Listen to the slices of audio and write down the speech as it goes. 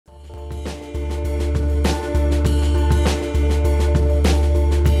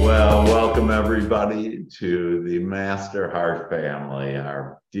welcome everybody to the Master Heart family,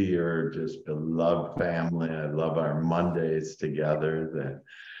 our dear, just beloved family. I love our Mondays together.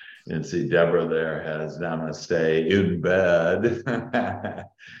 And see, Deborah there has namaste in bed.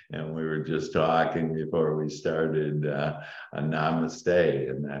 And we were just talking before we started a namaste,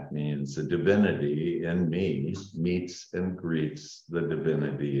 and that means the divinity in me meets and greets the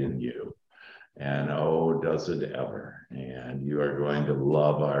divinity in you. And oh, does it ever. And you are going to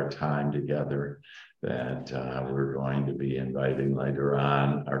love our time together that we're going to be inviting later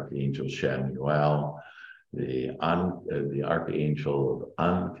on Archangel Chamuel, the Archangel of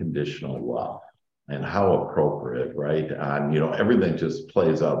Unconditional Love. And how appropriate, right? Everything just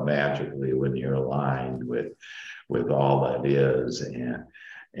plays out magically when you're aligned with all that is.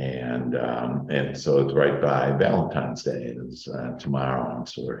 And so it's right by Valentine's Day is tomorrow. And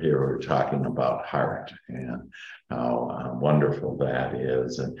so we're talking about heart and how wonderful that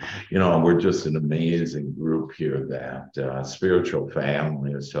is. And, we're just an amazing group here, that spiritual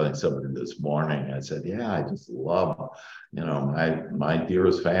family. I was telling somebody this morning, I said, yeah, I just love, my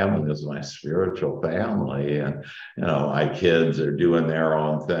dearest family is my spiritual family. And, my kids are doing their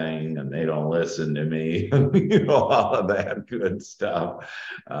own thing and they don't listen to me, all of that good stuff.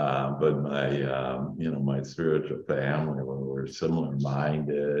 But my spiritual family, when we're similar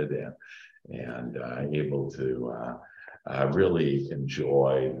minded and able to really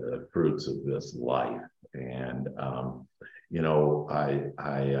enjoy the fruits of this life. And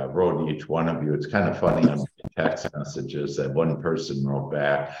I wrote each one of you. It's kind of funny on text messages that one person wrote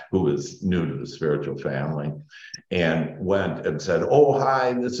back who was new to the spiritual family and went and said, oh,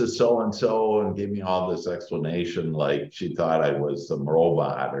 hi, this is so-and-so, and gave me all this explanation like she thought I was some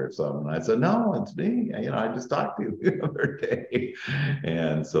robot or something. I said, no, it's me. I just talked to you the other day.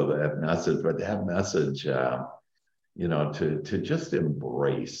 And so that message, to just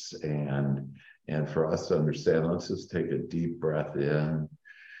embrace and for us to understand, let's just take a deep breath in.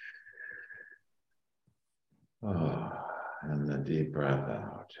 And the deep breath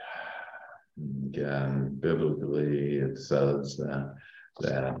out. Again, biblically, it says that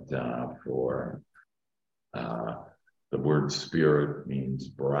for the word spirit means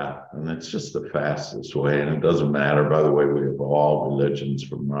breath, and it's just the fastest way. And it doesn't matter, by the way, we have all religions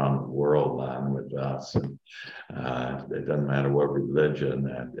from around the world on with us. And it doesn't matter what religion,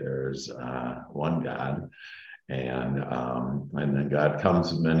 that there's one God. And then God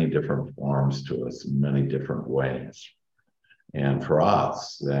comes in many different forms to us in many different ways. And for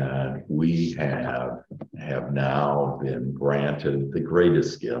us, that we have now been granted the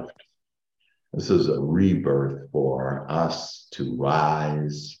greatest gift. This is a rebirth for us to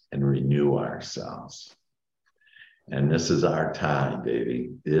rise and renew ourselves. And this is our time,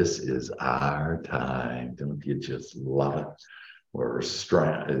 baby. This is our time. Don't you just love it? We're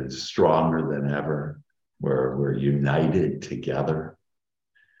stronger than ever. We're united together.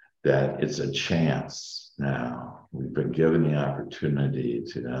 That it's a chance now. We've been given the opportunity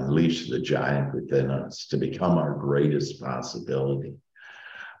to unleash the giant within us, to become our greatest possibility.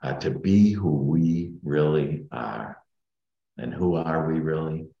 To be who we really are. And who are we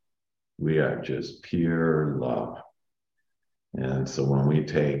really? We are just pure love. And so when we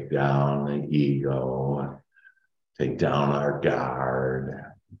take down the ego, take down our guard,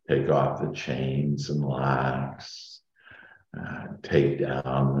 take off the chains and locks, take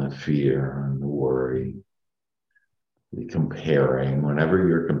down the fear and the worry, the comparing. Whenever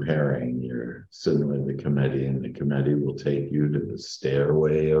you're comparing, you're sitting with the committee, and the committee will take you to the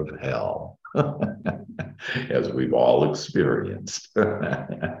stairway of hell, as we've all experienced. But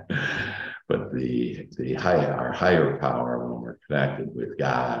our higher power, when we're connected with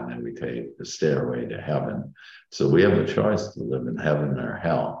God, and we take the stairway to heaven. So we have a choice to live in heaven or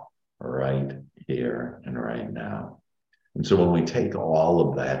hell, right here and right now. And so when we take all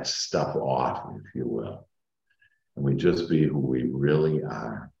of that stuff off, if you will, and we just be who we really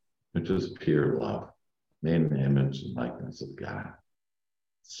are, which is pure love, made in the image and likeness of God.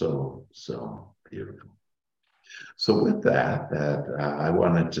 So, so beautiful. So with that, I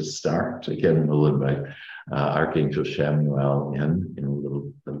wanted to start. Again, we'll invite Archangel Chamuel in a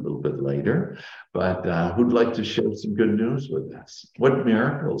little bit later. But who'd like to share some good news with us? What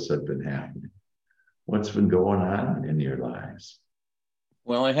miracles have been happening? What's been going on in your lives?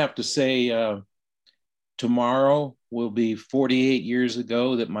 Well, I have to say, tomorrow will be 48 years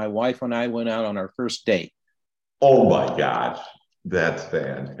ago that my wife and I went out on our first date. Oh my gosh, that's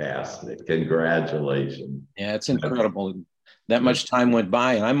fantastic. Congratulations. Yeah, it's incredible. That much time went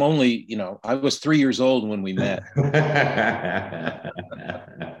by, and I'm only, I was 3 years old when we met.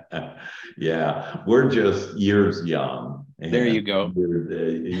 Yeah, we're just years young. There you And go.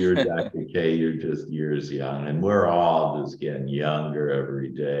 you're Dr. K, you're just years young, and we're all just getting younger every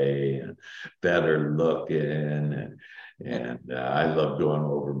day and better looking. I love going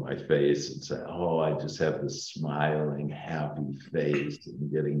over my face and say, oh, I just have this smiling, happy face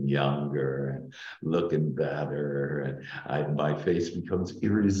and getting younger and looking better. And my face becomes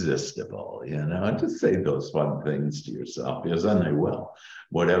irresistible, and just say those fun things to yourself, because then they will.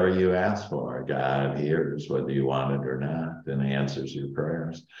 Whatever you ask for, God hears, whether you want it or not, and answers your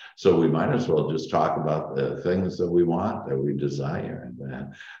prayers. So we might as well just talk about the things that we want, that we desire,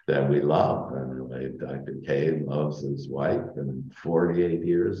 and that we love. And Dr. K loves his wife, and 48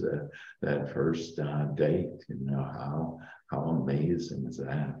 years that first date. How amazing is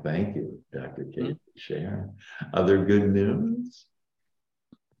that? Thank you, Dr. K, for sharing. Other good news?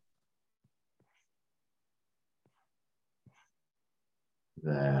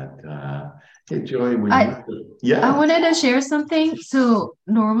 Hey, Joy, I wanted to share something. So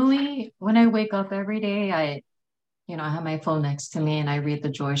normally when I wake up every day, I have my phone next to me and I read the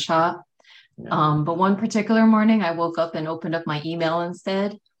Joy Shop. But one particular morning I woke up and opened up my email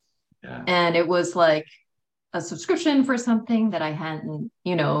instead. And it was like a subscription for something that I hadn't,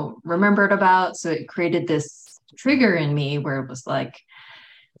 remembered about. So it created this trigger in me where it was like,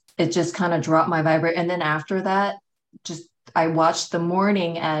 it just kind of dropped my vibrate. And then after that, I watched the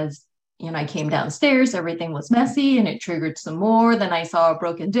morning as, I came downstairs, everything was messy and it triggered some more. Then I saw a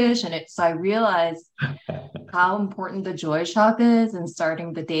broken dish so I realized how important the Joy Shop is, and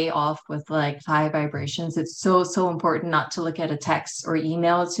starting the day off with like high vibrations. It's so, so important not to look at a text or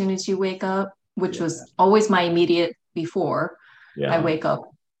email as soon as you wake up, which was always my immediate before I wake up,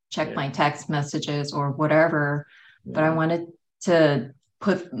 check my text messages or whatever. But I wanted to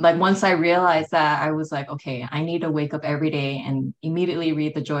once I realized that, I was like, okay, I need to wake up every day and immediately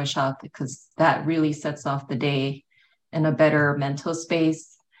read the Joy Shop, because that really sets off the day in a better mental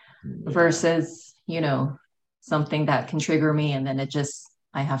space versus, something that can trigger me. And then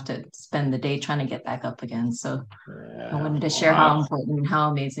I have to spend the day trying to get back up again. So I wanted to share how important and how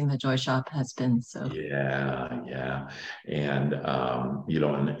amazing the Joy Shop has been. So yeah. And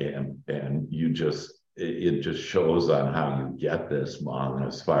and you just, it just shows on how you get this, Mom,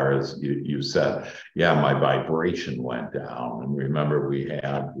 as far as you said, my vibration went down. And remember, we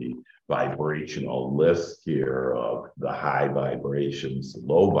had the vibrational list here of the high vibrations,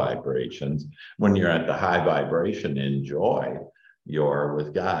 low vibrations. When you're at the high vibration in joy, you're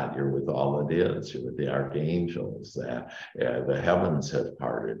with God, you're with all it is, you're with the archangels, the heavens have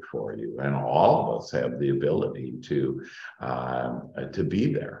parted for you, and all of us have the ability to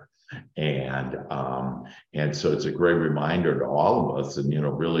be there. And so it's a great reminder to all of us, and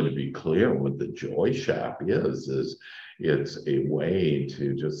really to be clear what the Joy Shop is it's a way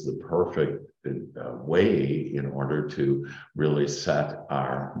to just the perfect way in order to really set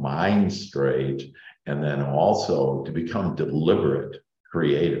our mind straight, and then also to become deliberate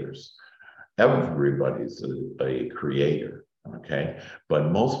creators. Everybody's a creator, okay?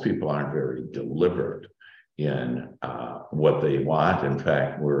 But most people aren't very deliberate in what they want. In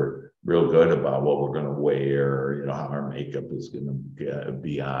fact, we're real good about what we're going to wear, how our makeup is going to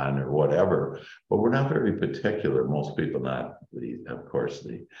be on or whatever, but we're not very particular. Most people, not of course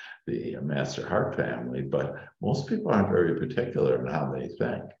the Master Heart family, but most people aren't very particular in how they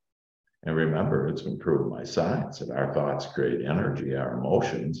think. And remember, it's been proven by science that our thoughts create energy, our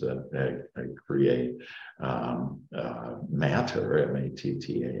emotions that create matter,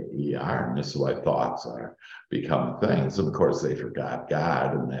 M-A-T-T-A-E-R, and this is why thoughts become things. Of course, they forgot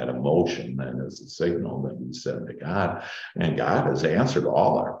God, and that emotion then is a signal that we send to God, and God has answered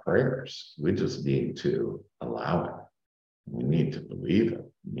all our prayers. We just need to allow it. We need to believe it.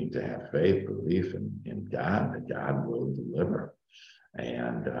 We need to have faith, belief in God, that God will deliver.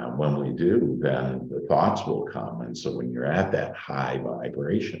 And when we do, then the thoughts will come. And so when you're at that high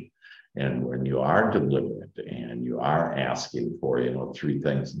vibration, and when you are deliberate and you are asking for, 3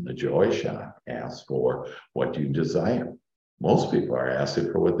 things in the Joy Shop, ask for what you desire. Most people are asking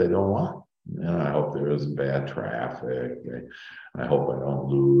for what they don't want. I hope there isn't bad traffic. I hope I don't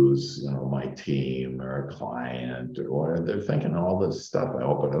lose, my team or a client or whatever. They're thinking all this stuff. I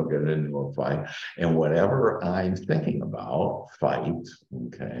hope I don't get into a fight. And whatever I'm thinking about, fight,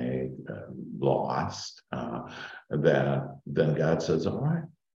 lost, then God says, all right,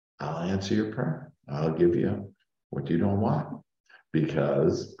 I'll answer your prayer. I'll give you what you don't want,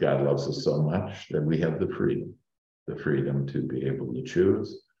 because God loves us so much that we have the freedom to be able to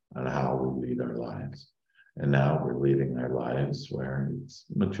choose on how we lead our lives. And now we're leading our lives where it's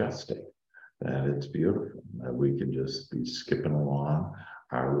majestic, that it's beautiful, that we can just be skipping along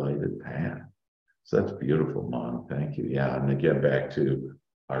our lighted path. So that's beautiful, Mom. Thank you. Yeah. And again, back to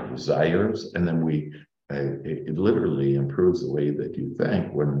our desires. And then it literally improves the way that you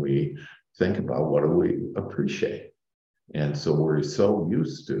think when we think about what do we appreciate. And so we're so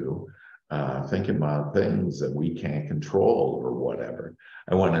used to thinking about things that we can't control or whatever.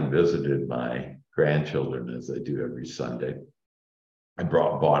 I went and visited my grandchildren as I do every Sunday. I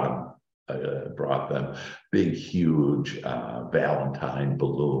brought them big, huge Valentine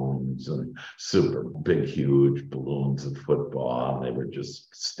balloons and super big, huge balloons of football. And they were just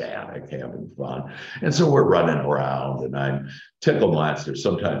ecstatic, having fun. And so we're running around, and I'm Tickle Monster.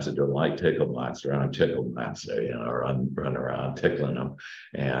 Sometimes I don't like Tickle Monster. I'm Tickle Monster, run around tickling them.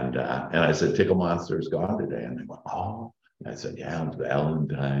 And I said, Tickle Monster is gone today. And they went, oh. I said, yeah,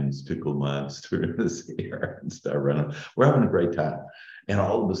 Valentine's Tickle Monster is here, and start running. We're having a great time. And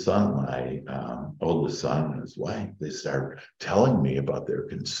all of a sudden, my oldest son and his wife, they start telling me about their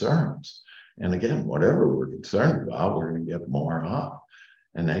concerns. And again, whatever we're concerned about, we're going to get more of.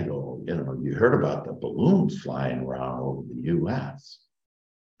 And they go, you heard about the balloons flying around over the U.S.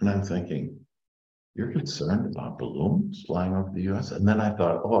 And I'm thinking, you're concerned about balloons flying over the U.S.? And then I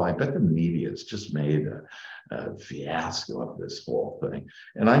thought, oh, I bet the media's just made a fiasco of this whole thing.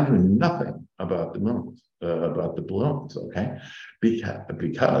 And I knew nothing about the balloons, okay?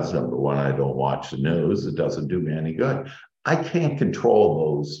 Because number one, I don't watch the news. It doesn't do me any good. I can't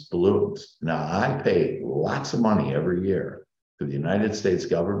control those balloons. Now, I pay lots of money every year to the United States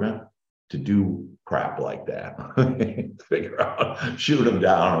government to do crap like that. Figure out, shoot them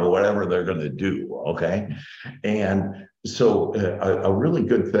down or whatever they're going to do, okay? And so a really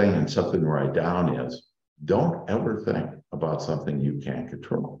good thing and something to write down is don't ever think about something you can't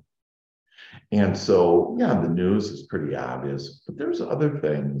control. And so, yeah, the news is pretty obvious, but there's other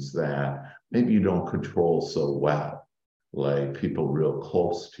things that maybe you don't control so well, like people real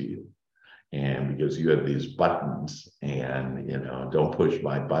close to you. And because you have these buttons and, don't push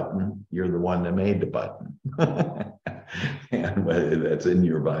my button, you're the one that made the button. And that's in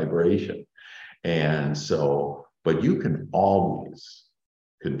your vibration. And so, but you can always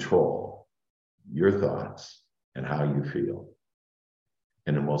control your thoughts and how you feel.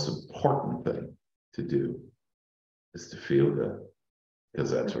 And the most important thing to do is to feel good,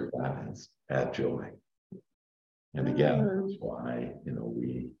 because that's where God is, at joy. And again, that's why,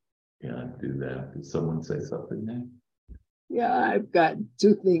 we do that. Did someone say something there? Yeah, I've got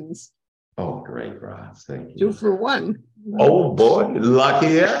two things. Oh, great, Ross. Thank you. Two for one. Oh, boy.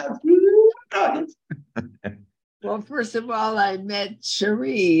 Lucky ass. Well, first of all, I met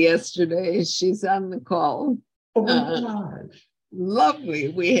Cherie yesterday. She's on the call. Oh, my gosh. Lovely.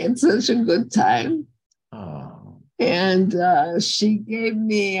 We had such a good time. Oh. And she gave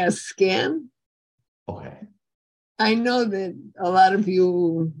me a scan. Okay. I know that a lot of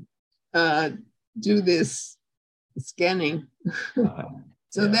you do this scanning.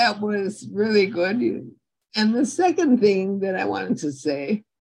 So that was really good. And the second thing that I wanted to say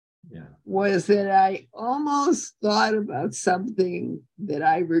was that I almost thought about something that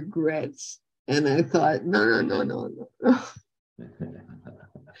I regret. And I thought, no.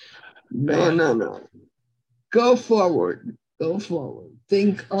 No. Go forward.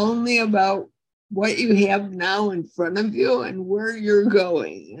 Think only about what you have now in front of you and where you're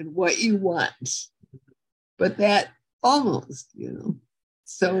going and what you want. But that almost,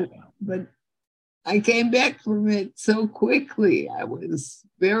 So, but I came back from it so quickly. I was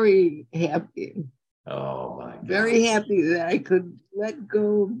very happy. Oh, my God. Very happy that I could let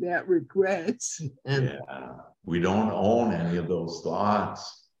go of that regret. And we don't own any of those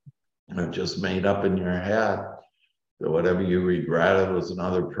thoughts. They're just made up in your head. So whatever you regretted was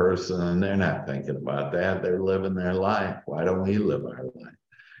another person, and they're not thinking about that. They're living their life. Why don't we live our life?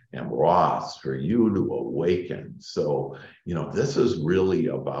 And Ross, for you to awaken. So, this is really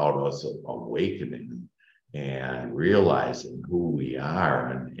about us awakening and realizing who we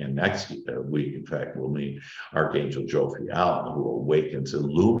are. And next week, in fact, we'll meet Archangel Jophiel, who awakens,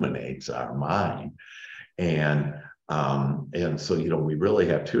 illuminates our mind. And so, we really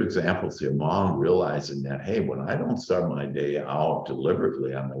have two examples here. Mom realizing that, hey, when I don't start my day out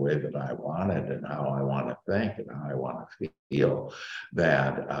deliberately on the way that I want it and how I want to think and how I want to feel,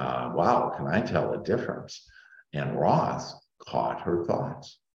 that, wow, can I tell a difference? And Ross caught her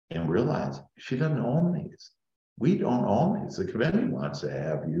thoughts and realized she doesn't own these. We don't own these. The committee wants to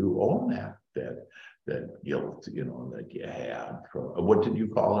have you own that guilt, that you had. What did you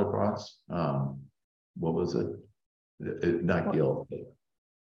call it, Ross? What was it? Not guilt.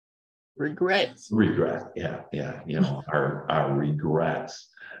 Regret. Yeah. Our regrets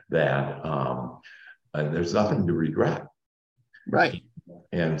that there's nothing to regret. Right.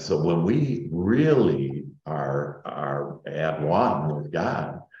 And so when we really are at one with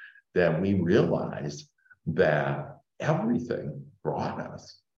God, then we realize that everything brought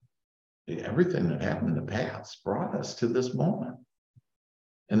us, everything that happened in the past brought us to this moment.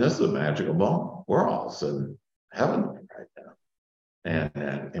 And this is a magical moment. We're all in heaven right now.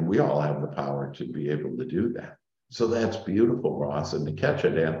 And we all have the power to be able to do that. So that's beautiful, Ross, and to catch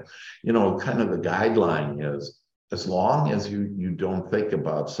it. And, kind of the guideline is, as long as you don't think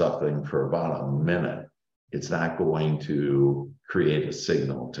about something for about a minute, it's not going to create a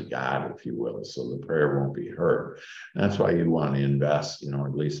signal to God, if you will. So the prayer won't be heard. And that's why you want to invest,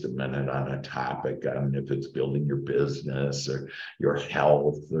 at least a minute on a topic. I mean, if it's building your business or your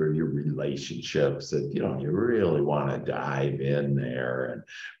health or your relationships, that, you really want to dive in there and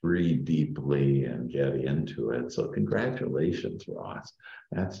breathe deeply and get into it. So congratulations, Ross.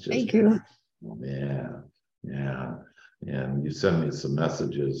 That's just, Thank you. Yeah. And you sent me some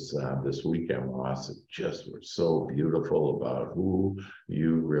messages this weekend, Ross, that just were so beautiful about who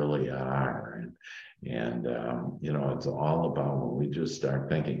you really are. And it's all about when we just start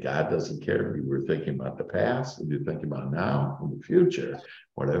thinking, God doesn't care if you were thinking about the past, if you're thinking about now, and the future,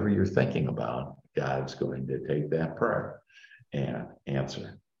 whatever you're thinking about, God's going to take that prayer and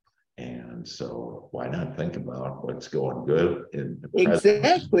answer. And so why not think about what's going good in the present?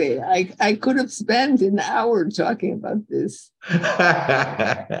 Exactly. I could have spent an hour talking about this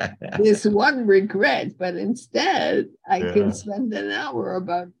one regret, but instead I can spend an hour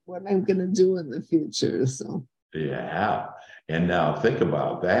about what I'm going to do in the future. So yeah. And now think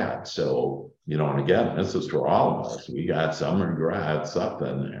about that. So, and again, this is for all of us. We got some regrets,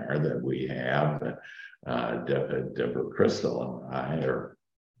 something there that we have that Deborah Crystal and I are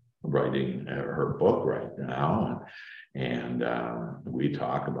writing her book right now, and we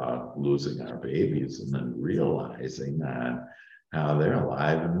talk about losing our babies and then realizing that how they're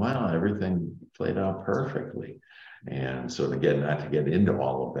alive and well, everything played out perfectly. And so again, not to get into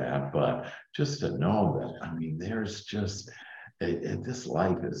all of that, but just to know that, there's just this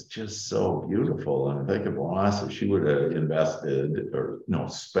life is just so beautiful. And I think of Ross, if she would have invested,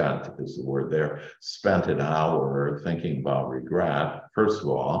 spent is the word there, spent an hour thinking about regret, first of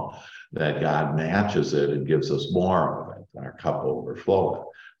all, that God matches it and gives us more of it, our cup overflowing.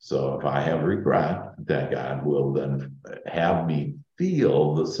 So if I have regret, that God will then have me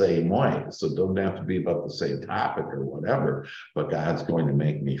feel the same way. So it doesn't have to be about the same topic or whatever, but God's going to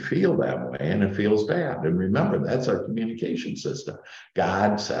make me feel that way, and it feels bad. And remember, that's our communication system.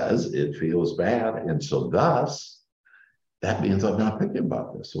 God says it feels bad, and so thus, that means I'm not thinking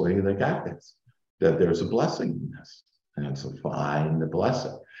about this the way that God is, that there's a blessing in this. And so find the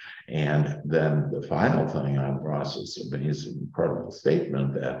blessing. And then the final thing on Ross's amazing, incredible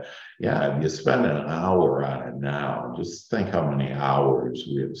statement that, if you spend an hour on it now, just think how many hours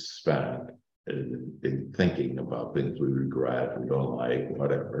we have spent in thinking about things we regret, we don't like,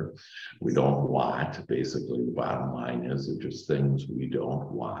 whatever, we don't want. Basically, the bottom line is they're just things we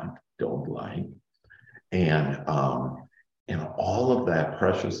don't want, don't like. And all of that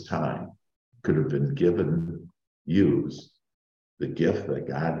precious time could have been used, the gift that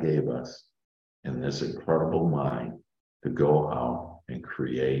God gave us in this incredible mind, to go out and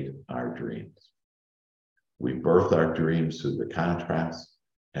create our dreams. We birth our dreams through the contrast,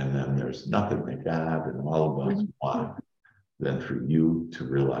 and then there's nothing that God and all of us want than for you to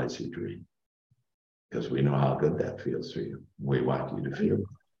realize your dream, because we know how good that feels for you. We want you to feel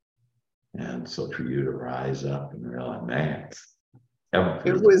it. And so for you to rise up and realize, man,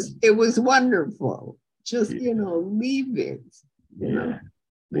 it was wonderful. Just, leave it.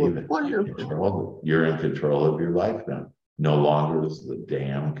 Leave it. Wonderful. You're in control of your life now. No longer is the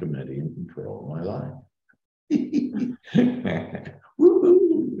damn committee in control of my life.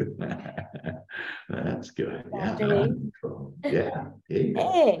 That's good. Yeah. Yeah.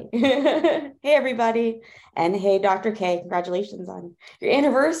 Hey. Hey, everybody. And hey, Dr. K, congratulations on your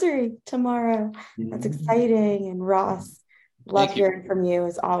anniversary tomorrow. That's exciting. And Ross, love hearing from you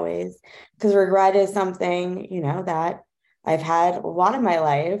as always, because regret is something, that I've had a lot of my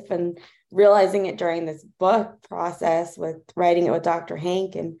life, and realizing it during this book process with writing it with Dr.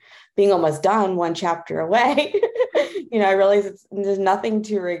 Hank and being almost done, one chapter away, I realized there's nothing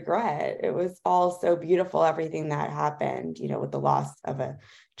to regret. It was all so beautiful, everything that happened, with the loss of a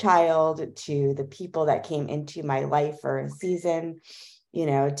child, to the people that came into my life for a season,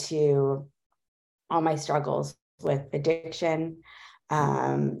 to all my struggles with addiction,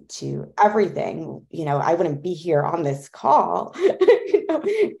 to everything. I wouldn't be here on this call,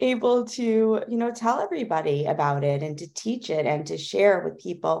 able to, tell everybody about it and to teach it and to share with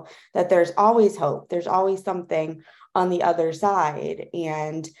people that there's always hope. There's always something on the other side.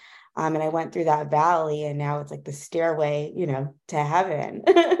 And I went through that valley, and now it's like the stairway, to heaven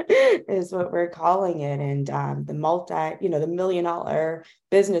is what we're calling it. And the the $1 million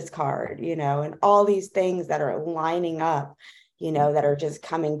business card, and all these things that are lining up, that are just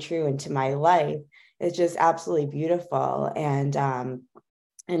coming true into my life. It's just absolutely beautiful. And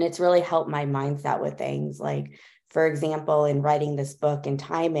it's really helped my mindset with things. Like, for example, in writing this book and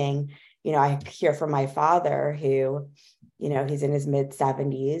timing, I hear from my father who, he's in his mid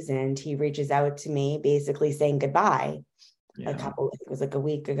 70s, and he reaches out to me basically saying goodbye. It was like a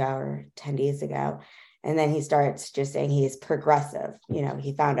week ago or 10 days ago. And then he starts just saying he is progressive.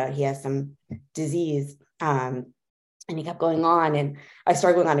 He found out he has some disease. And he kept going on, and I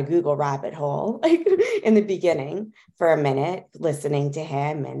started going on a Google rabbit hole like in the beginning for a minute, listening to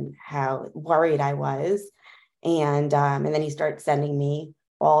him and how worried I was. And then he starts sending me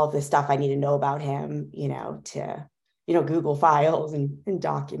all of the stuff I need to know about him, to Google files and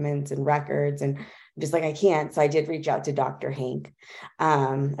documents and records. And I'm just like, I can't. So I did reach out to Dr. Hank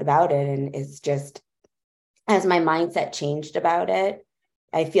about it. And it's just, as my mindset changed about it,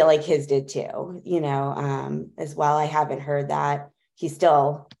 I feel like his did too, as well. I haven't heard that.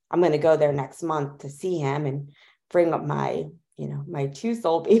 I'm going to go there next month to see him and bring up my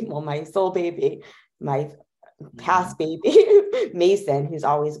soul baby, my past baby, Mason, who's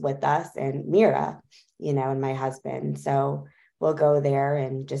always with us, and Mira, and my husband. So we'll go there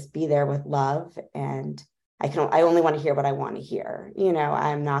and just be there with love. And I only want to hear what I want to hear.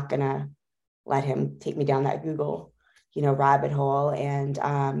 I'm not going to let him take me down that Google, rabbit hole. And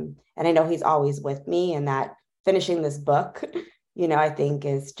I know he's always with me, and that finishing this book, I think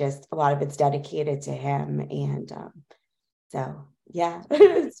is just a lot of it's dedicated to him. And so, yeah,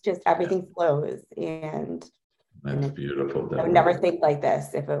 it's just everything flows. And that's beautiful. I would never think like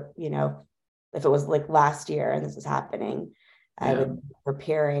this if it was like last year and this was happening. I would be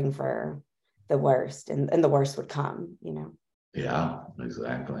preparing for the worst, and the worst would come, Yeah,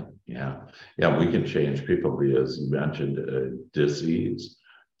 exactly. Yeah. We can change people, because you mentioned disease.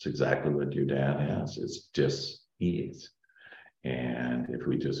 It's exactly what your dad has. It's just ease. And if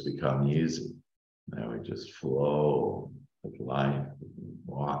we just become easy, we just flow with life,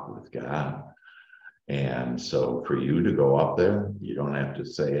 walk with God. And so for you to go up there, you don't have to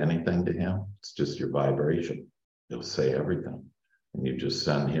say anything to him. It's just your vibration. He'll say everything. And you just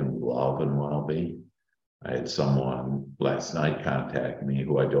send him love and well-being. I had someone last night contact me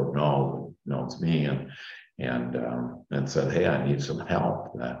who I don't know, but knows me, and said, hey, I need some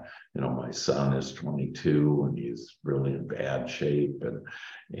help. My son is 22 and he's really in bad shape,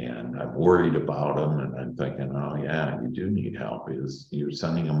 and I'm worried about him. And I'm thinking, oh yeah, you do need help. You're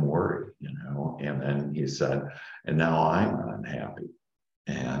sending him worry, And then he said, and now I'm unhappy.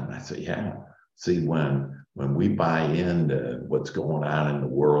 And I said, yeah. See, when we buy into what's going on in the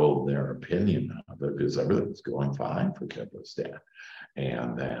world, their opinion of it, because everything's going fine for Deborah's dad,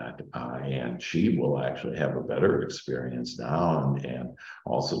 and that and she will actually have a better experience now, and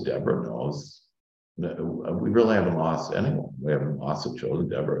also Deborah knows that we really haven't lost anyone. We haven't lost the children.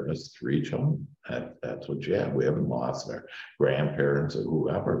 Deborah has 3 children. That's what you have. We haven't lost our grandparents or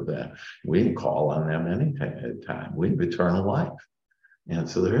whoever. That we can call on them anytime. We have eternal life. And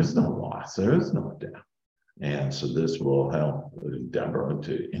so there is no loss, there is no death. And so this will help Deborah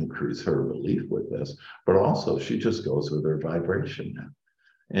to increase her belief with this, but also she just goes with her vibration now.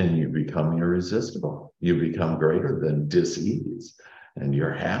 And you become irresistible. You become greater than dis-ease, and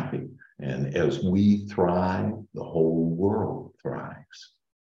you're happy. And as we thrive, the whole world thrives.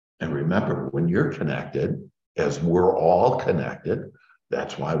 And remember, when you're connected, as we're all connected,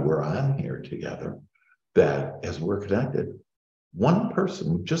 that's why we're on here together, that as we're connected, one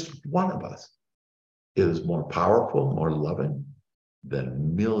person, just one of us, is more powerful, more loving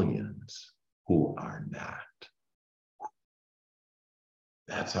than millions who are not.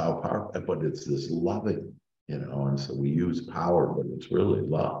 That's how powerful, but it's this loving, and so we use power, but it's really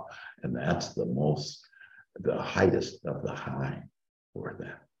love. And that's the highest of the high for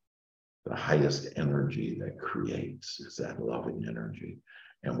that. The highest energy that creates is that loving energy.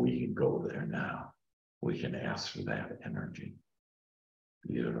 And we can go there now. We can ask for that energy.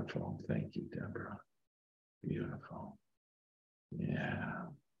 Beautiful. Thank you, Deborah. Beautiful. Yeah.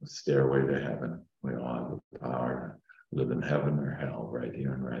 The stairway to heaven. We all have the power to live in heaven or hell right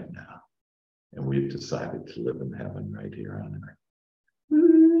here and right now. And we've decided to live in heaven right here on earth.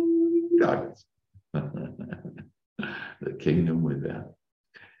 The kingdom with that.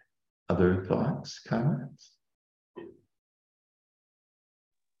 Other thoughts, comments?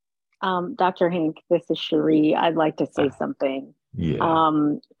 Dr. Hank, this is Cherie. I'd like to say something. Yeah.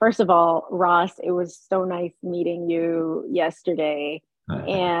 First of all, Ross, it was so nice meeting you yesterday.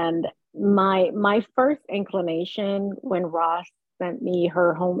 And my first inclination when Ross sent me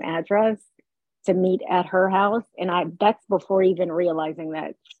her home address to meet at her house, and that's before even realizing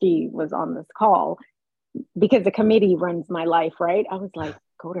that she was on this call, because the committee runs my life, right? I was like,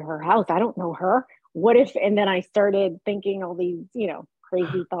 go to her house. I don't know her. What if, and then I started thinking all these,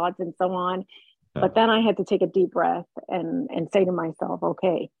 crazy thoughts and so on. But then I had to take a deep breath and say to myself,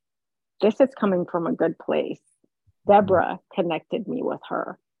 okay, this is coming from a good place. Deborah connected me with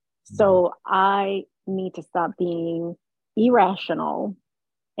her. So I need to stop being irrational,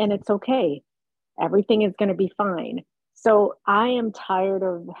 and it's okay. Everything is going to be fine. So I am tired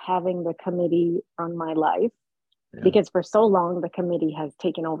of having the committee run my life, because for so long the committee has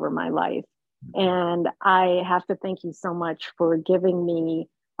taken over my life. And I have to thank you so much for giving me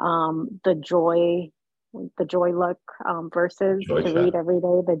the joy look verses Joy to shot. read every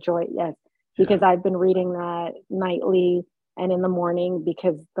day. The joy, yes, because I've been reading that nightly and in the morning,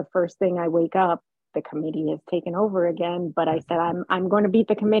 because the first thing I wake up, the committee has taken over again. But I said, I'm going to beat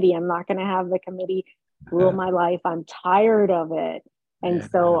the committee. I'm not going to have the committee rule my life. I'm tired of it. And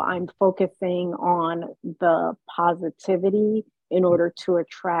so I'm focusing on the positivity in order to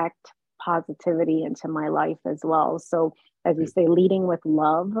attract positivity into my life as well. So, as you say, leading with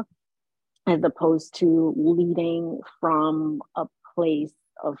love as opposed to leading from a place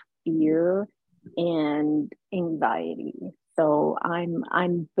of fear and anxiety. So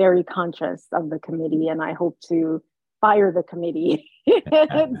I'm very conscious of the committee, and I hope to fire the committee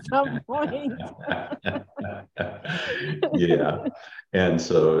at some point. Yeah. And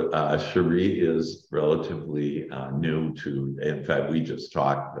so Cherie is relatively new to, in fact, we just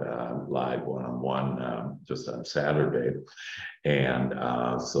talked live one-on-one just on Saturday. And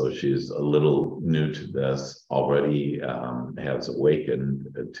so she's a little new to this, already has awakened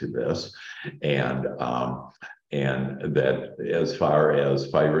to this. And that as far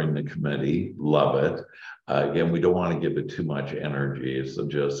as firing the committee, love it. Again, we don't want to give it too much energy. So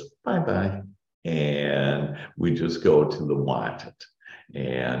just bye-bye. And we just go to the want it.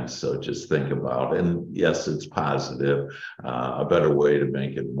 And so just think about, and yes, it's positive. A better way to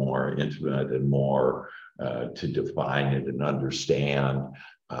make it more intimate and more to define it and understand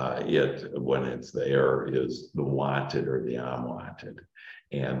it when it's there is the wanted or the unwanted.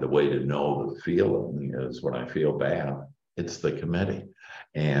 And the way to know the feeling is when I feel bad, it's the committee.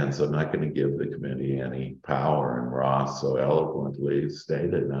 And so I'm not going to give the committee any power. And Ross so eloquently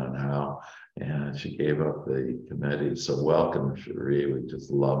stated on how she gave up the committee. So welcome, Cherie. We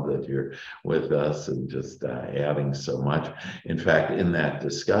just love that you're with us and just adding so much. In fact, in that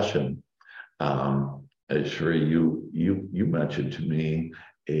discussion, Cherie, you mentioned to me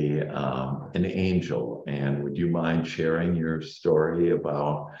an angel, and would you mind sharing your story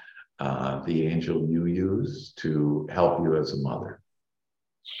about the angel you use to help you as a mother?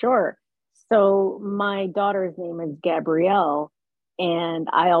 Sure. So my daughter's name is Gabrielle, and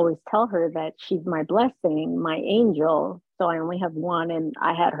I always tell her that she's my blessing, my angel. So I only have one, and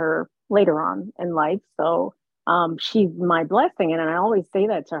I had her later on in life. So she's my blessing, and I always say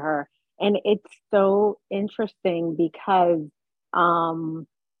that to her. And it's so interesting because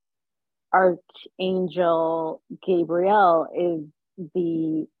Archangel Gabriel is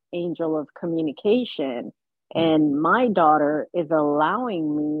the angel of communication. And my daughter is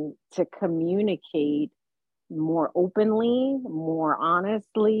allowing me to communicate more openly, more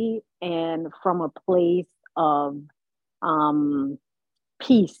honestly, and from a place of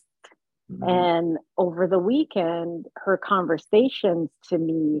peace. And over the weekend, her conversations to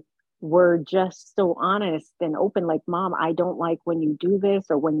me were just so honest and open. Like, Mom, I don't like when you do this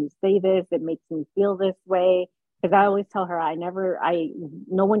or when you say this, it makes me feel this way. Because I always tell her,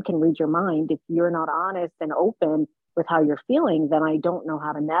 no one can read your mind. If you're not honest and open with how you're feeling, then I don't know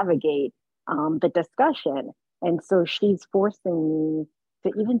how to navigate the discussion. And so she's forcing me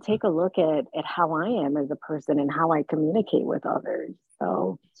to even take a look at how I am as a person and how I communicate with others.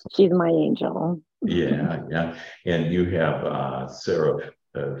 So she's my angel. Yeah. And you have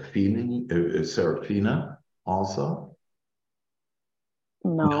Serafina also?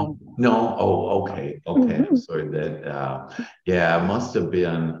 No. Oh, okay. I'm sorry that, it must have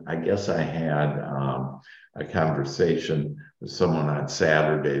been, I guess I had a conversation with someone on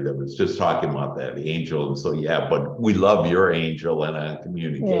Saturday that was just talking about that angel. And so, but we love your angel and on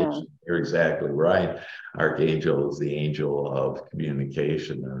communication. Yeah. You're exactly right. Archangel is the angel of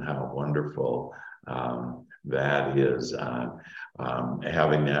communication, and how wonderful that is.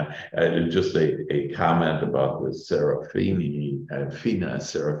 having that. Just a comment about the Serafina,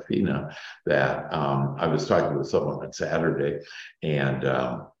 that I was talking with someone on Saturday, and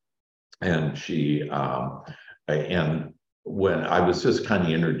she and when I was just kind of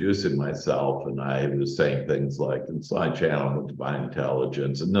introducing myself, and I was saying things like, inside channel with divine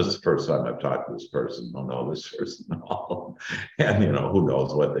intelligence, and this is the first time I've talked to this person, don't know this person at all, and who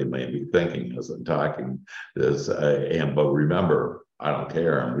knows what they may be thinking as I'm talking this, but remember, I don't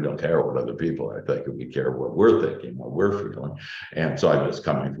care, and we don't care what other people are thinking. We care what we're thinking, what we're feeling. And so I'm just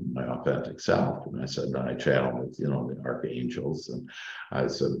coming from my authentic self. And I said, I channel with, the archangels. And I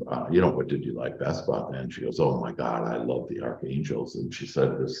said, what did you like best about that? And she goes, oh my God, I love the archangels. And she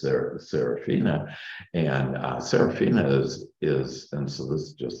said, this Serafina. And Serafina is, and so this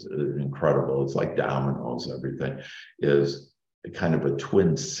is just incredible. It's like dominoes, everything is kind of a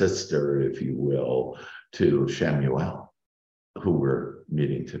twin sister, if you will, to Chamuel, who we're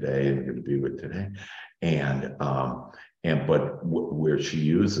meeting today and going to be with today. But where she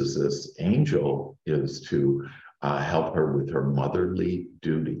uses this angel is to help her with her motherly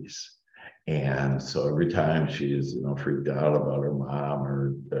duties. And so every time she's, freaked out about her mom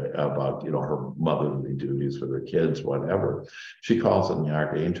or about, her motherly duties with her kids, whatever, she calls on the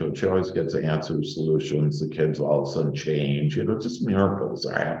archangel, and she always gets answers, solutions. The kids all of a sudden change, just miracles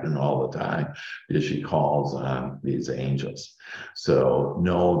are happening all the time as she calls on these angels. So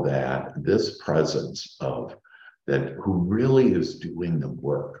know that this presence of that, who really is doing the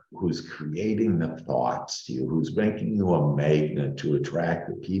work, who's creating the thoughts to you, who's making you a magnet to attract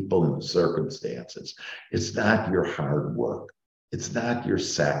the people and the circumstances. It's not your hard work. It's not your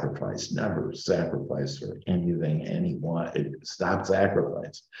sacrifice. Never sacrifice for anything, anyone. Stop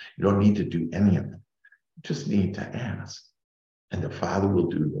sacrifice. You don't need to do any of it. You just need to ask. And the Father will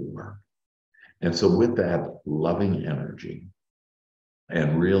do the work. And so with that loving energy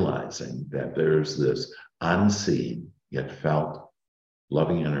and realizing that there's this unseen yet felt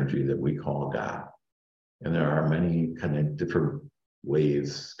loving energy that we call God. And there are many kind of different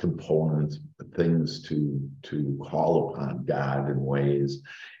ways, components, things to call upon God in ways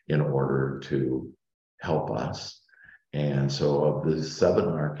in order to help us. And so of the 7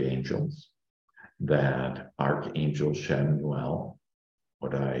 archangels, that Archangel Chamuel,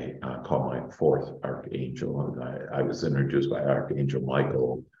 what I call my 4th archangel, and I was introduced by Archangel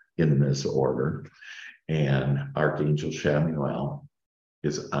Michael in this order. And Archangel Chamuel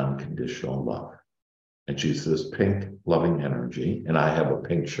is unconditional love. And she's this pink, loving energy. And I have a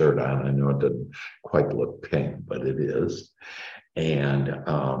pink shirt on. I know it doesn't quite look pink, but it is. And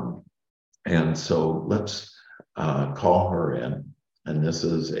so let's call her in. And this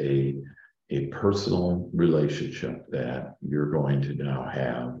is a personal relationship that you're going to now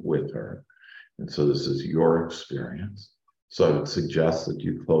have with her. And so this is your experience. So I would suggest that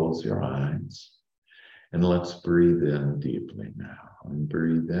you close your eyes. And let's breathe in deeply now. And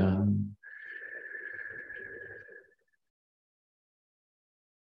breathe in.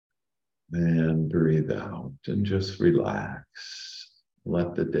 And breathe out. And just relax.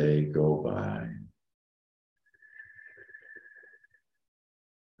 Let the day go by.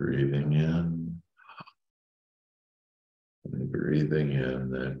 Breathing in. And breathing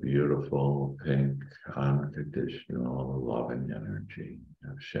in that beautiful, pink, unconditional, loving energy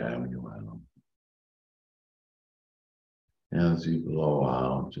of Chamuel. As you blow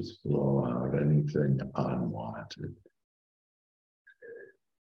out, just blow out anything unwanted.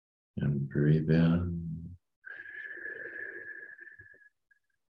 And breathe in.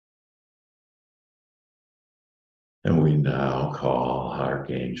 And we now call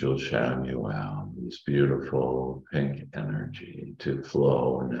Archangel Chamuel, this beautiful pink energy, to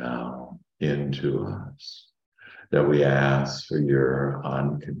flow now into us. That we ask for your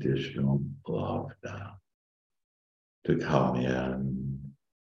unconditional love now to come in.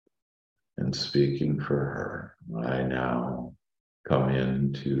 And speaking for her, I now come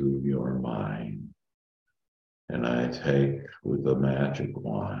into your mind. And I take with the magic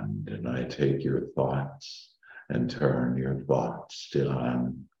wand, and I take your thoughts and turn your thoughts to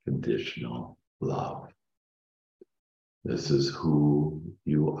unconditional love. This is who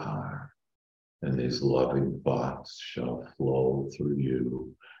you are. And these loving thoughts shall flow through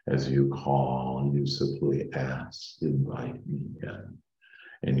you as you call and you simply ask, invite me in.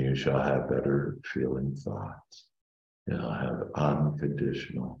 And you shall have better feeling thoughts. You'll have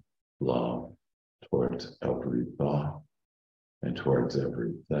unconditional love towards every thought and towards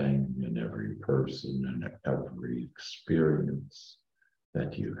everything and every person and every experience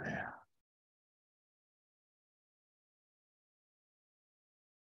that you have.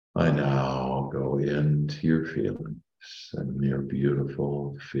 I now go into your feelings. and your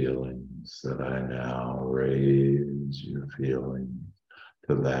beautiful feelings, that I now raise your feelings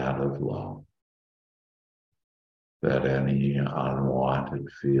to that of love. That any unwanted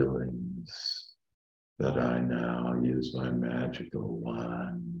feelings, that I now use my magical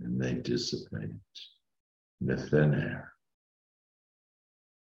wand and they dissipate in the thin air.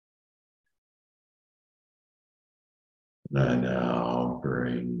 And I now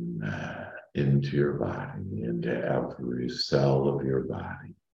bring into your body, into every cell of your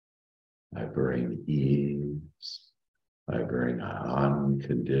body. I bring ease. I bring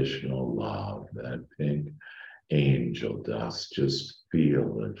unconditional love, that pink angel dust. Just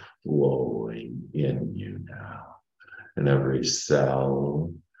feel it flowing in you now. In every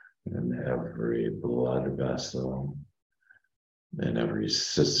cell, in every blood vessel, in every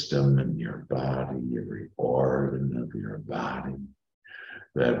system in your body, every organ of your body.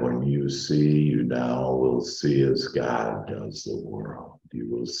 That when you see, you now will see as God does the world. You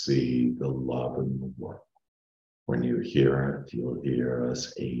will see the love in the world. When you hear it, you'll hear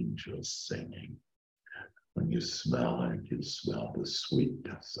us angels singing. When you smell it, you smell the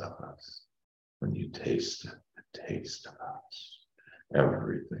sweetness of us. When you taste it, the taste of us.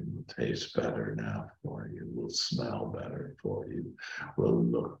 Everything will taste better now for you, will smell better for you, will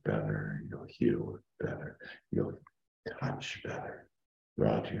look better, you'll heal it better, you'll touch better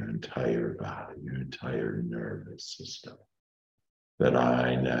throughout your entire body, your entire nervous system. That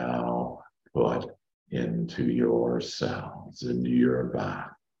I now put into your cells, into your body,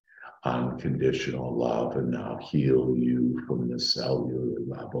 unconditional love, and now heal you from the cellular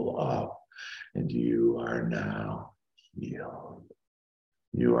level up. And you are now healed.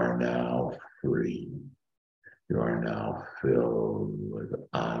 You are now free. You are now filled with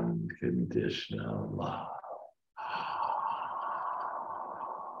unconditional love.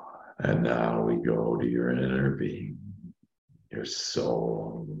 And now we go to your inner being, your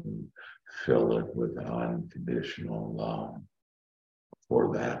soul. Fill it with unconditional love.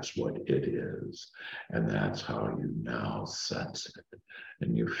 For that's what it is. And that's how you now sense it.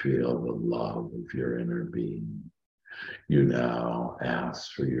 And you feel the love of your inner being. You now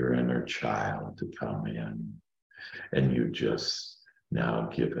ask for your inner child to come in. And you just now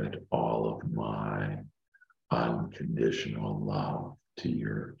give it all of my unconditional love to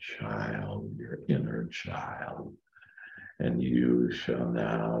your child, your inner child. And you shall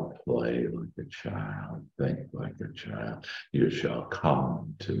now play like a child, think like a child. You shall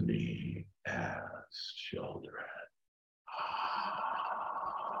come to me as children.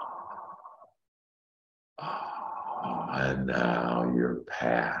 And now your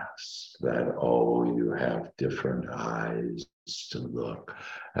past, that, oh, you have different eyes to look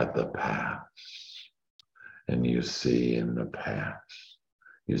at the past. And you see in the past,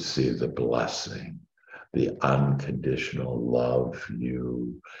 you see the blessing, the unconditional love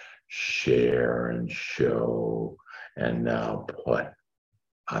you share and show and now put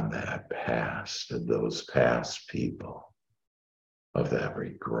on that past, of those past people, of that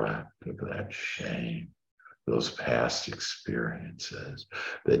regret, of that shame, those past experiences,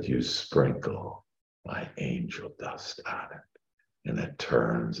 that you sprinkle my angel dust on it. And it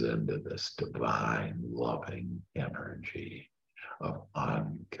turns into this divine loving energy of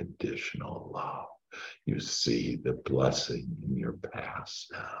unconditional love. You see the blessing in your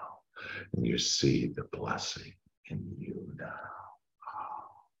past now, and you see the blessing in you now.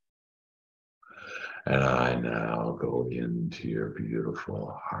 And I now go into your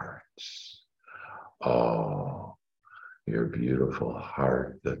beautiful hearts. Oh, your beautiful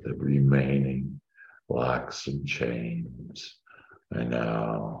heart, that the remaining locks and chains, I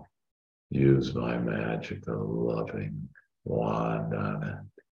now use my magical loving wand on it,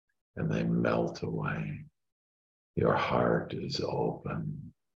 and they melt away. Your heart is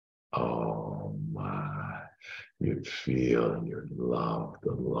open. Oh my, you feel your love,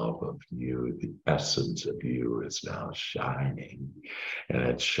 the love of you, the essence of you is now shining, and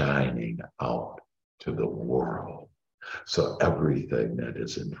it's shining out to the world. So everything that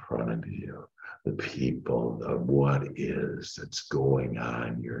is in front of you, the people, the what is that's going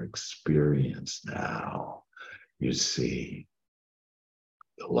on, your experience now, you see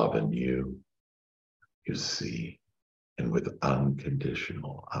the love in you, you see, and with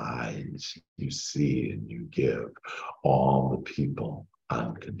unconditional eyes, you see and you give all the people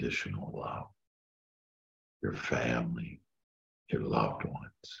unconditional love, your family, your loved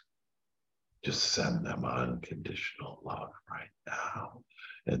ones. Just send them unconditional love right now.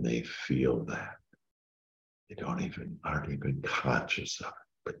 And they feel that. They aren't even conscious of it,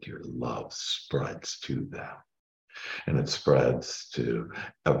 but your love spreads to them. And it spreads to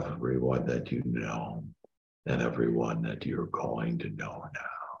everyone that you know. and everyone that you're going to know now,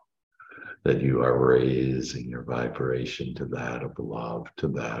 that you are raising your vibration to that of love, to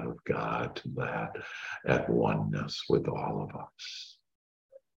that of God, to that at oneness with all of us.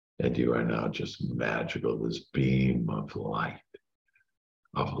 And you are now just magical, this beam of light,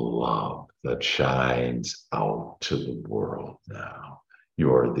 of love that shines out to the world now.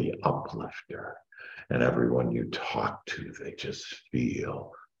 You are the uplifter. And everyone you talk to, they just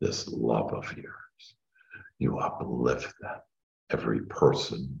feel this love of yours. You uplift them. Every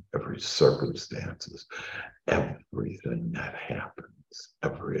person, every circumstances, everything that happens,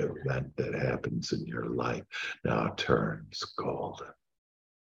 every event that happens in your life now turns golden.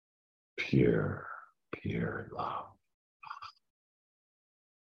 Pure, pure love.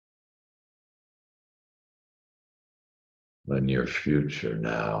 When your future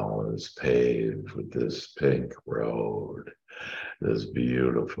now is paved with this pink road, this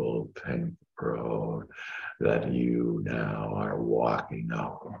beautiful pink road that you now are walking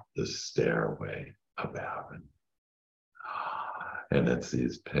up the stairway of heaven. And it's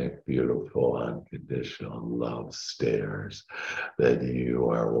these pink, beautiful, unconditional love stairs that you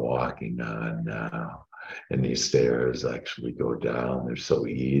are walking on now. And these stairs actually go down. They're so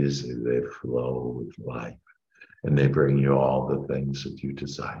easy. They flow with life. And they bring you all the things that you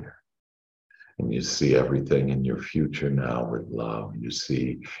desire. And you see everything in your future now with love. You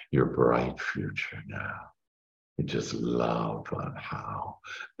see your bright future now. You just love on how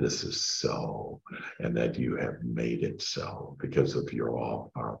this is so, and that you have made it so because of your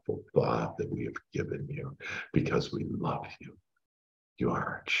all-powerful thought that we have given you, because we love you. You are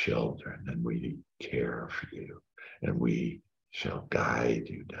our children, and we care for you, and we shall guide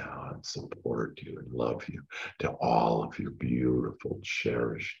you now and support you and love you to all of your beautiful,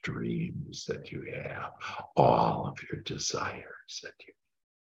 cherished dreams that you have, all of your desires that you have.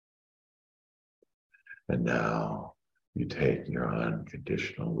 And now you take your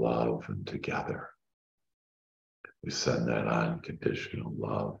unconditional love, and together we send that unconditional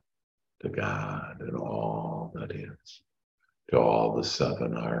love to God and all that is, to all the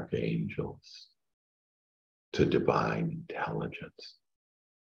 7 archangels, to divine intelligence,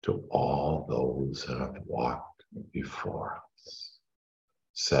 to all those that have walked before us.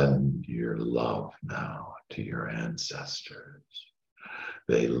 Send your love now to your ancestors.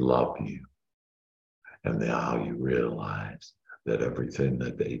 They love you. And now you realize that everything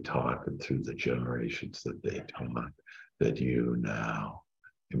that they taught, and through the generations that they taught, that you now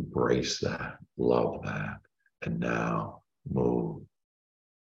embrace that, love that, and now move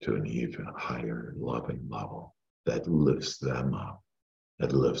to an even higher loving level that lifts them up,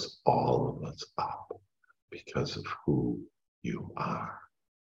 that lifts all of us up because of who you are.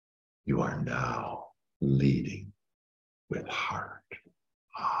 You are now leading with heart.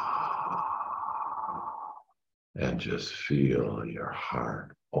 And just feel your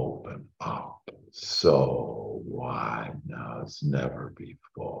heart open up so wide now as never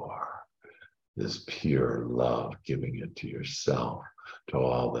before. This pure love, giving it to yourself, to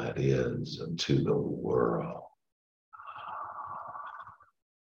all that is, and to the world.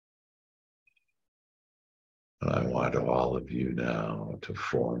 And I want all of you now to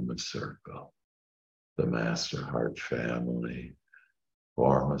form a circle. The Master Heart family,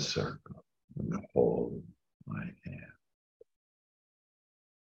 form a circle and hold my hand.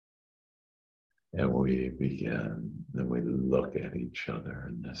 And we begin, and we look at each other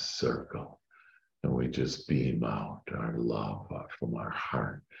in this circle, and we just beam out our love from our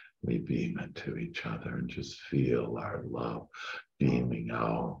heart. We beam it to each other and just feel our love beaming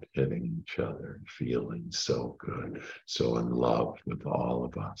out, hitting each other, and feeling so good, so in love with all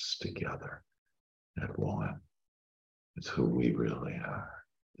of us together at one. It's who we really are,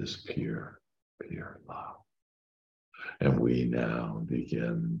 this pure, pure love. And we now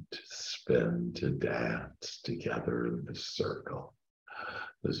begin to spin, to dance together in this circle,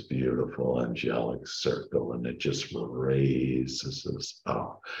 this beautiful angelic circle, and it just raises us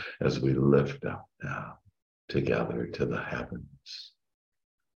up as we lift up now together to the heavens,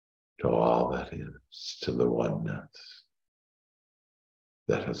 to all that is, to the oneness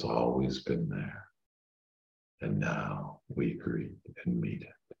that has always been there. And now we greet and meet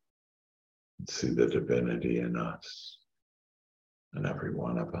it and see the divinity in us and every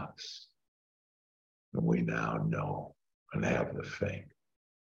one of us. And we now know and have the faith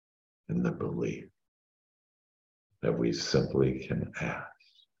and the belief that we simply can ask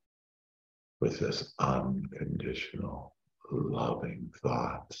with this unconditional, loving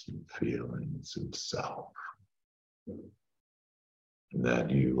thoughts and feelings and self. And that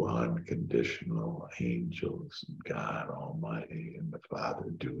you unconditional angels and God Almighty and the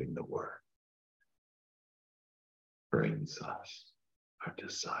Father doing the work brings us our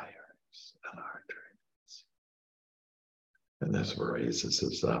desires and our dreams. And this raises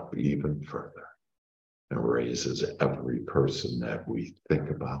us up even further. It raises every person that we think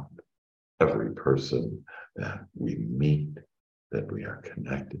about, every person that we meet, that we are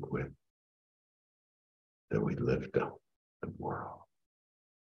connected with, that we lift up the world.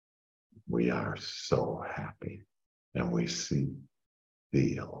 We are so happy and we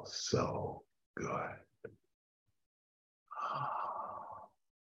feel so good.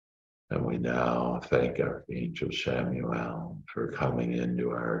 And we now thank Archangel Chamuel for coming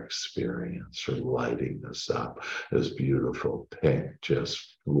into our experience, for lighting us up, this beautiful pink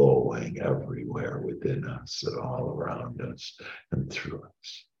just flowing everywhere within us and all around us and through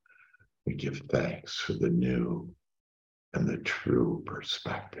us. We give thanks for the new and the true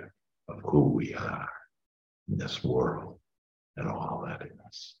perspective of who we are in this world and all that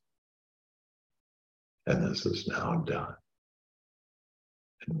is. And this is now done.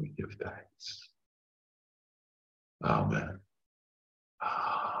 And we give thanks. Amen.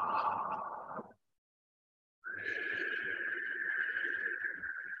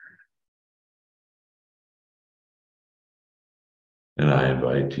 And I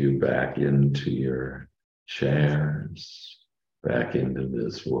invite you back into your chairs, back into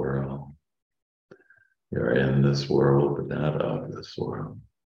this world. You're in this world, but not of this world.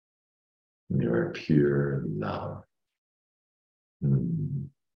 You're pure love.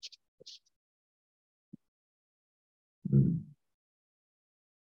 And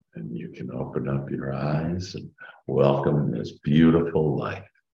you can open up your eyes and welcome this beautiful life.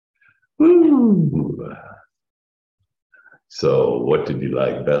 Woo! So what did you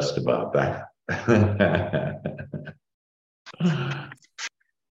like best about that?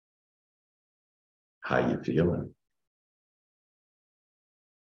 How you feeling?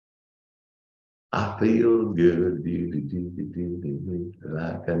 I feel good,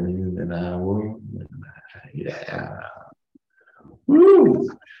 like I knew that I would. Yeah. Woo!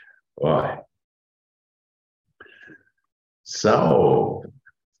 Boy. So.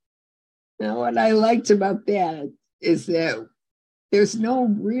 Now, what I liked about that is that there's no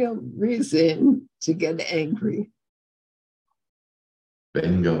real reason to get angry.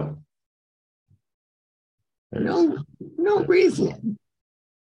 Bingo. No reason.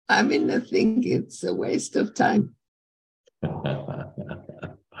 I mean, I think it's a waste of time.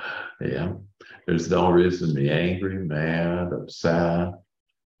 Yeah, there's no reason to be angry, mad, upset,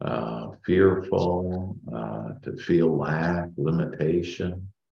 fearful, to feel lack, limitation.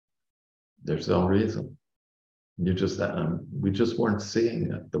 There's no reason. We just weren't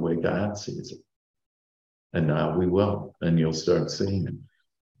seeing it the way God sees it. And now we will, and you'll start seeing it.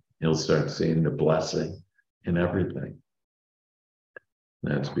 You'll start seeing the blessing in everything.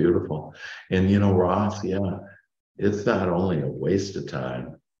 That's beautiful. And you know, Ross, yeah, it's not only a waste of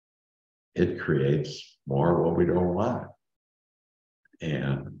time, it creates more of what we don't want.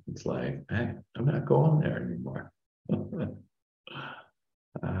 And it's like, hey, I'm not going there anymore.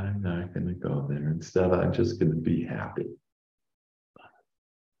 I'm not going to go there. Instead, I'm just going to be happy.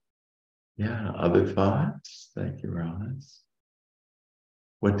 Yeah, other thoughts? Thank you, Ross.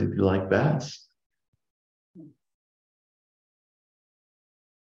 What did you like best?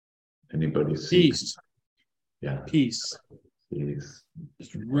 Anybody see? Peace. Yeah. Peace. Peace.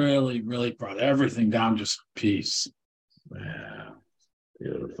 Just really, really brought everything down, just peace. Yeah.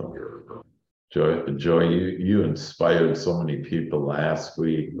 Beautiful. Joy, you inspired so many people last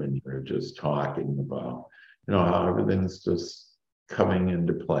week when you were just talking about, how everything's just coming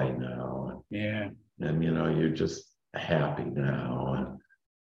into play now. Yeah. And you're just happy now.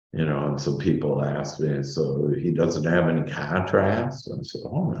 And some people asked me, so he doesn't have any contrast? And I said,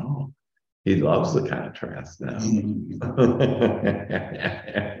 oh no. He loves the contrast now.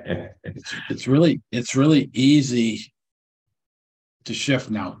 It's really easy to shift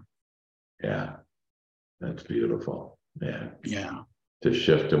now. Yeah, that's beautiful. Yeah. Yeah. To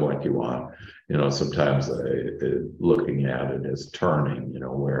shift to what you want. Sometimes looking at it as turning.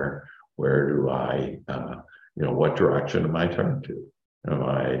 Where do I? What direction am I turning to? Am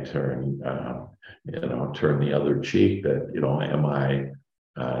I turn the other cheek? That am I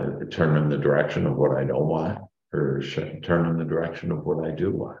turn in the direction of what I don't want, or turn in the direction of what I do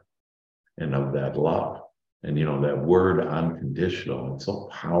want, and of that love. And that word unconditional, it's so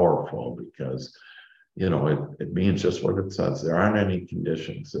powerful because it means just what it says. There aren't any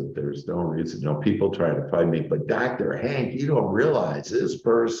conditions. That there's no reason. People try to find me, but Dr. Hank, you don't realize this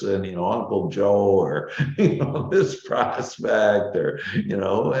person, Uncle Joe, or this prospect, or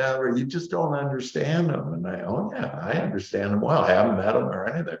whatever. You just don't understand them. And I understand them well. I haven't met them or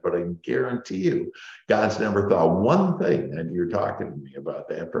anything, but I can guarantee you, God's never thought one thing that you're talking to me about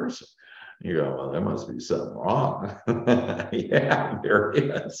that person. You go, well, there must be something wrong. Yeah, there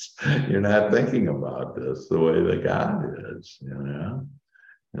is. You're not thinking about this the way that God is,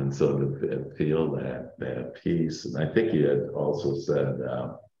 And so to feel that peace, and I think you had also said,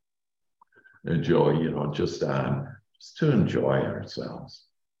 joy, just to enjoy ourselves,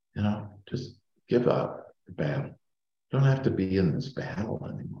 just give up the battle. Don't have to be in this battle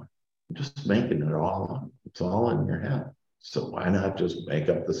anymore. You're just making it all up. It's all in your head. So why not just make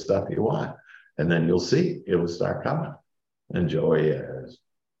up the stuff you want? And then you'll see it will start coming. And joy as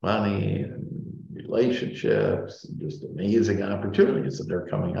money and relationships and just amazing opportunities that are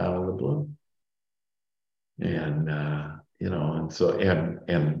coming out of the blue. And and so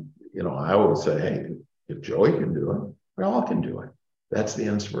I always say, hey, if joy can do it, we all can do it. That's the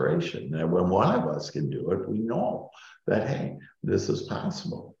inspiration. And when one of us can do it, we know that, hey, this is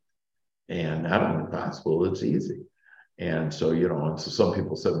possible. And not only possible, it's easy. And so, and so some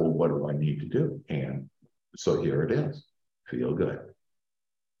people said, well, what do I need to do? And so here it is. Feel good.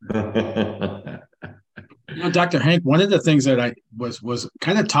 Dr. Hank, one of the things that I was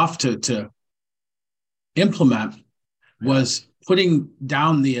kind of tough to implement was putting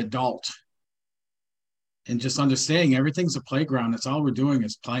down the adult and just understanding everything's a playground. That's all we're doing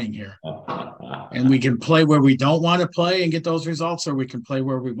is playing here. And we can play where we don't want to play and get those results, or we can play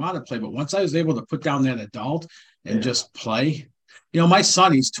where we want to play. But once I was able to put down that adult and just play, my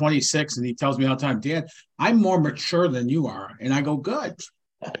son, he's 26, and he tells me all the time, Dad, I'm more mature than you are. And I go, good.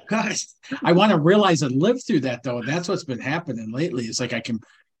 Guys, I want to realize and live through that, though. And that's what's been happening lately. It's like I can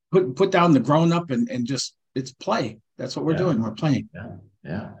put down the grown up and just, it's play. That's what we're doing. We're playing.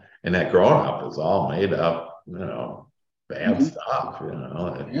 Yeah. And that grown up is all made up, bad stuff,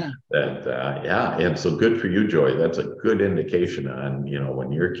 And so good for you, Joy. That's a good indication on,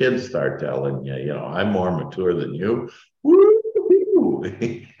 when your kids start telling you, I'm more mature than you. Woo!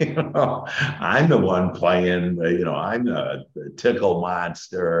 I'm the one playing, I'm the tickle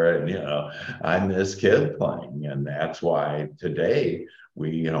monster, and I'm this kid playing. And that's why today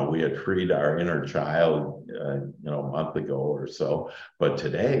we had freed our inner child, a month ago or so. But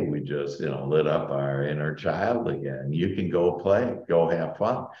today we just, lit up our inner child again. You can go play, go have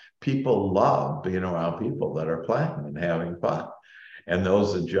fun. People love being around people that are playing and having fun. And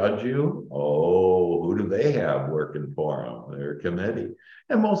those that judge you, who do they have working for them? Their committee.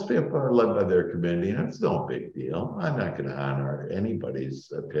 And most people are led by their committee, and it's no big deal. I'm not going to honor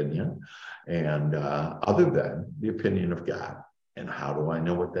anybody's opinion, and other than the opinion of God. And how do I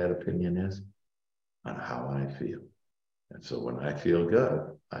know what that opinion is? On how I feel. And so when I feel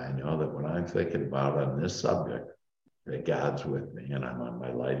good, I know that what I'm thinking about on this subject, that God's with me, and I'm on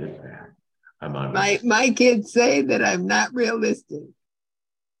my lighted path. I'm on my kids say that I'm not realistic.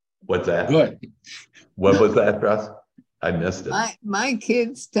 What's that? Good. What was that, Russ? I missed it. My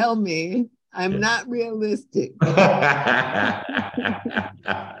kids tell me I'm not realistic. I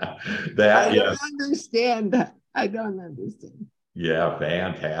don't understand. I don't understand. Yeah,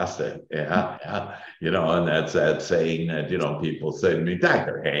 fantastic. Yeah. And that's that saying that, people say to me,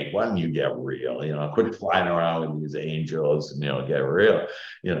 Dr. Hank, why don't you get real? Quit flying around with these angels and, get real,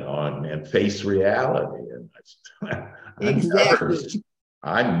 and face reality. And exactly.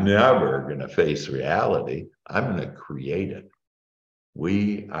 I'm never going to face reality. I'm going to create it.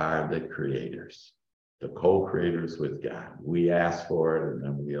 We are the creators, the co-creators with God. We ask for it, and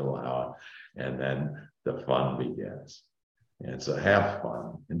then we allow it, and then the fun begins. And so have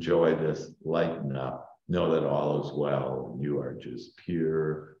fun, enjoy this, lighten up, know that all is well, and you are just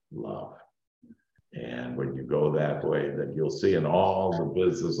pure love. And when you go that way, that you'll see in all the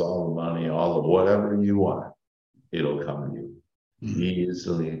business, all the money, all of whatever you want, it'll come to you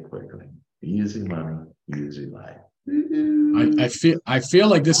easily and quickly. Easy money, easy life. I feel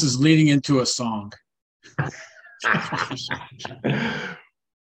like this is leading into a song.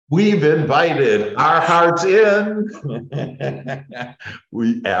 We've invited our hearts in.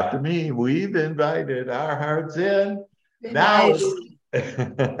 After me, we've invited our hearts in. Now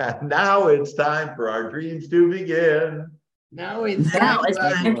it's time for our dreams to begin. Now it's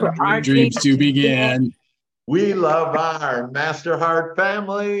time for our dreams to begin. We love our Master Heart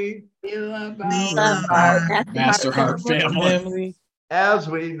family. We love our Master Heart family. As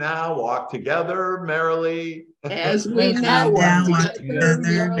we now walk together merrily. As we now walk together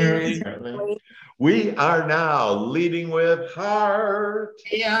merrily. We are now leading with heart.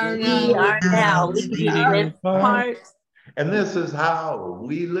 We are We now are now leading with heart. And this is how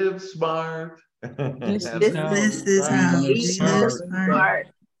we live smart. This And is This is how live we smart. live smart.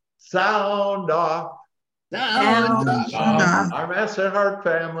 sound off. sound off. Our Master Heart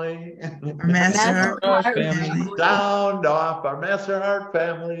family. Our Master Heart family. Sound off, our Master Heart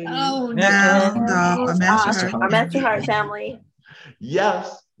family. Sound Sound off. Our Master Our Heart Master family. Heart family.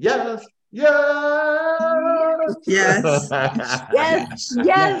 Yes, yes, yes. Yes.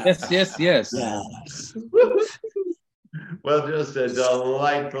 Yes, yes. Yes. Well, just a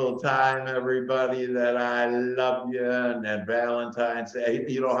delightful time, everybody, that I love you. And that Valentine's Day,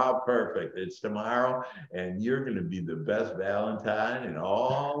 you know how perfect. It's tomorrow, and you're going to be the best Valentine in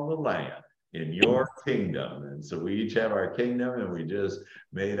all the land, in your kingdom. And so we each have our kingdom, and we just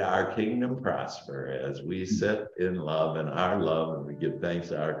made our kingdom prosper as we sit in love and our love. And we give thanks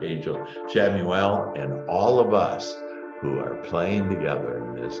to Archangel Chamuel and all of us who are playing together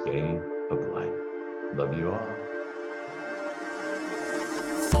in this game of life. Love you all.